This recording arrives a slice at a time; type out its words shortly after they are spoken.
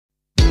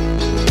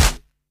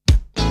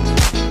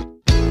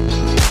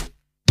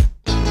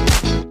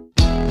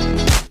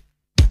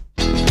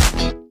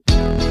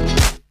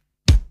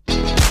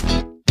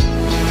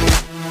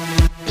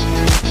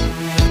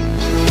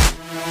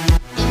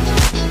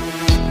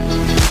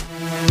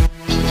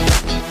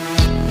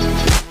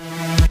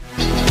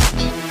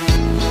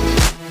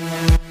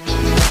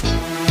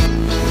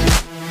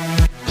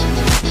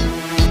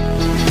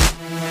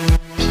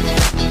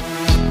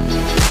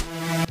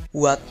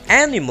what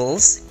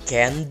animals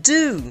can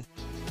do.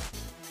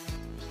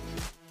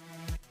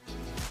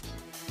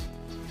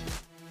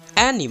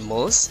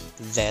 Animals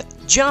that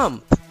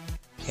jump.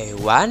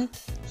 Hewan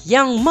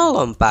yang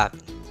melompat.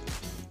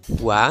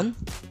 1.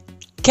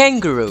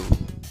 Kangaroo.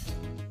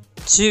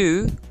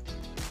 2.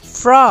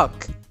 Frog.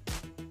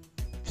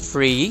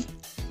 3.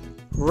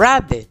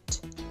 Rabbit.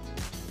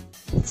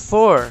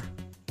 4.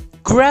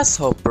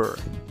 Grasshopper.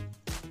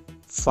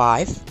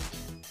 5.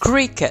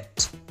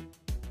 Cricket.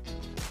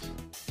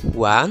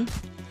 1.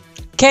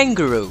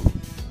 Kangaroo.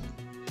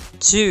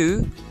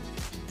 2.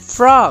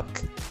 Frog.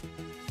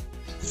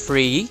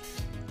 3.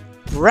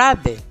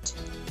 Rabbit.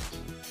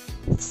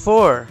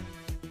 4.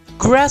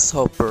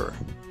 Grasshopper.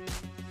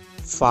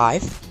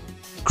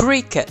 5.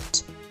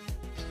 Cricket.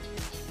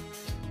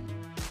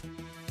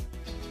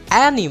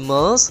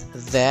 Animals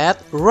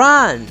that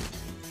run.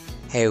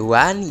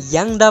 Hewan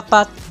yang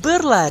dapat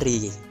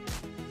berlari.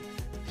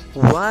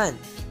 1.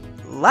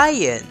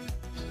 Lion.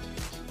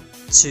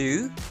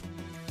 2.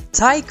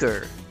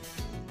 Tiger.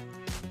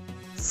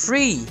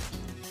 3.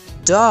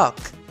 Dog.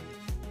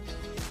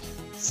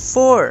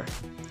 4.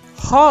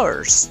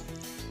 Horse.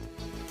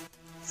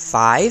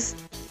 5.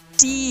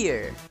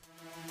 Deer.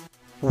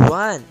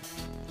 1.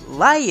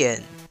 Lion.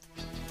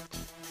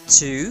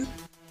 2.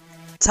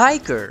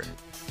 Tiger.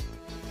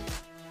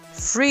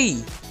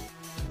 3.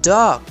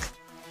 Dog.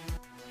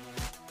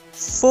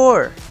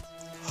 4.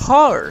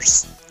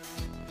 Horse.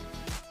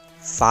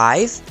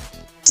 5.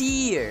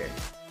 Deer.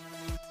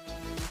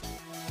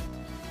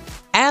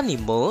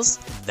 Animals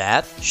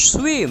that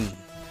swim.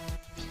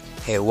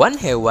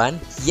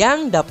 Hewan-hewan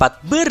yang dapat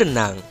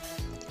berenang.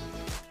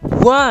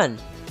 1.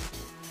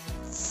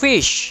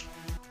 Fish.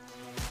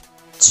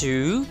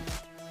 2.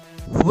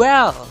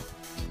 Whale.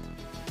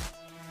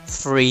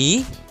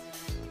 3.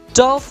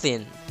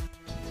 Dolphin.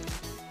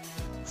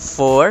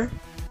 4.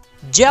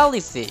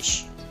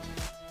 Jellyfish.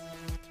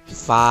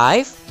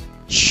 5.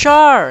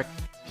 Shark.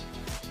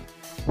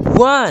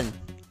 1.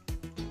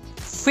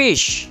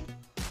 Fish.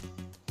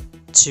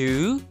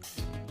 2.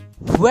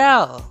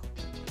 Whale.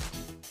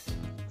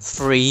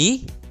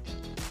 3.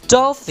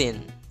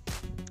 Dolphin.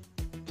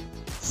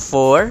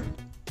 4.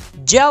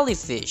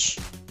 Jellyfish.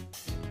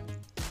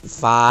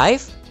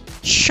 5.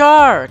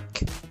 Shark.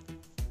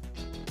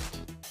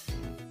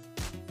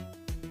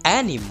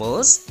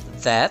 Animals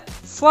that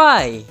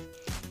fly.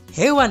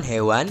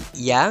 Hewan-hewan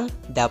yang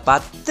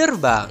dapat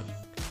terbang.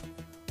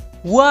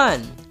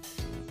 1.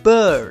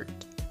 Bird.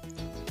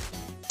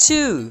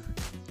 2.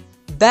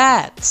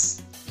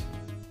 Bats.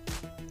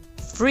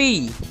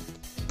 3.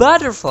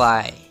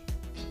 Butterfly.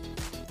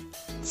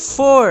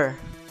 4.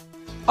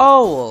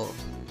 Owl.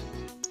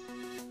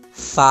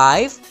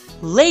 5.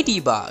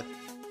 Ladybug.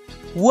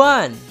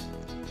 1.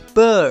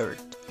 Bird.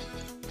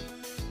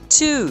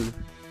 2.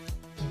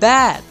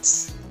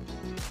 Bats.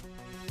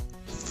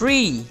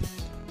 3.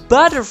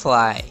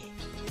 Butterfly.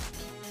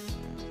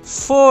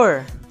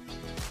 4.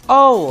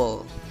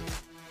 Owl.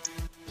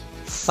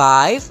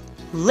 5.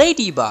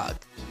 Ladybug.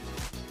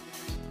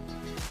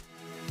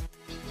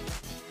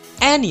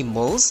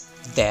 Animals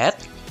that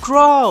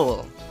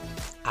crawl,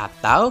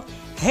 atau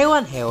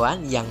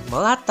hewan-hewan yang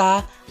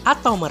melata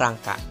atau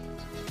merangkak.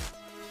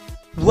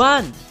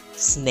 1.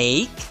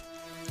 Snake.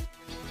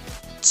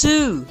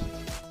 2.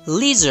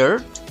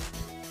 Lizard.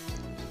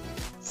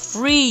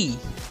 3.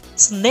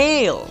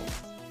 Snail.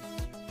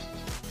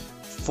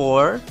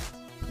 4.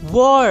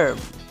 Worm.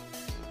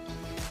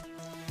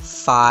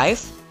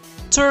 5.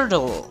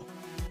 Turtle.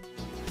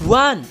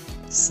 1.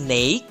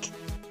 Snake.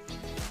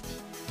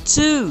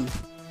 2.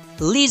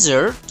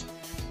 Lizard.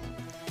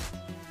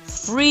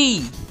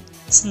 3.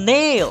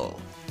 Snail.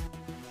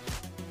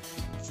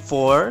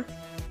 4.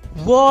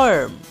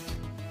 Worm.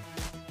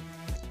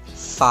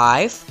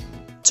 5.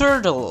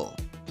 Turtle.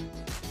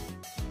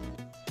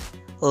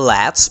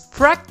 Let's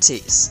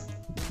practice.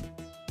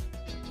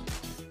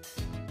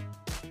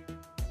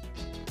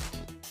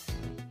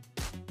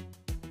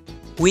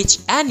 Which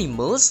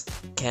animals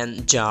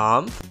can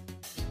jump?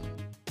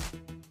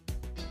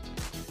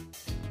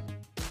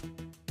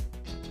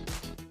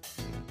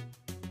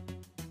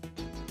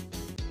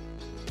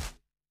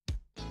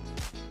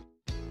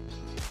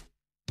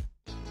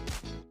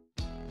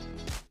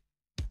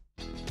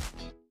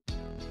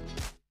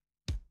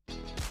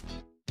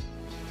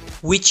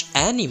 Which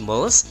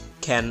animals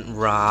can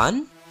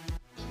run?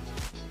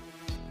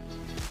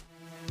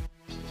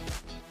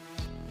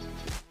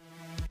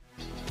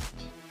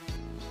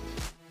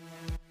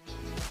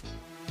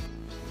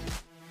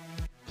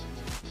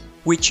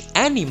 Which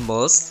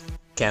animals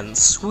can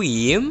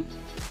swim?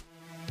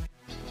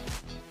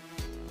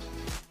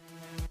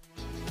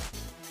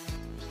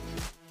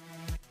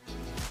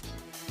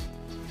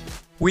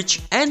 Which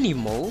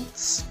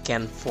animals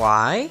can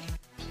fly?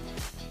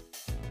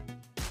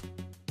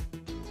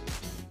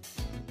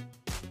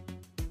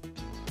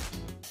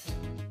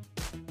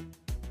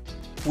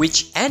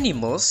 Which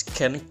animals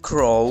can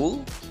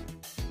crawl?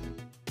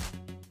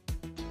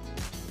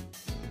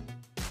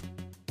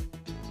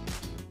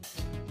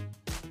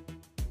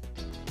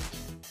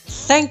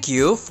 Thank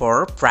you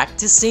for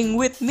practicing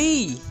with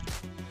me.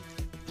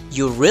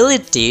 You really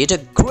did a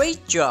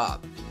great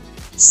job.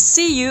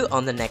 See you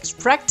on the next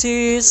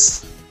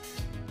practice.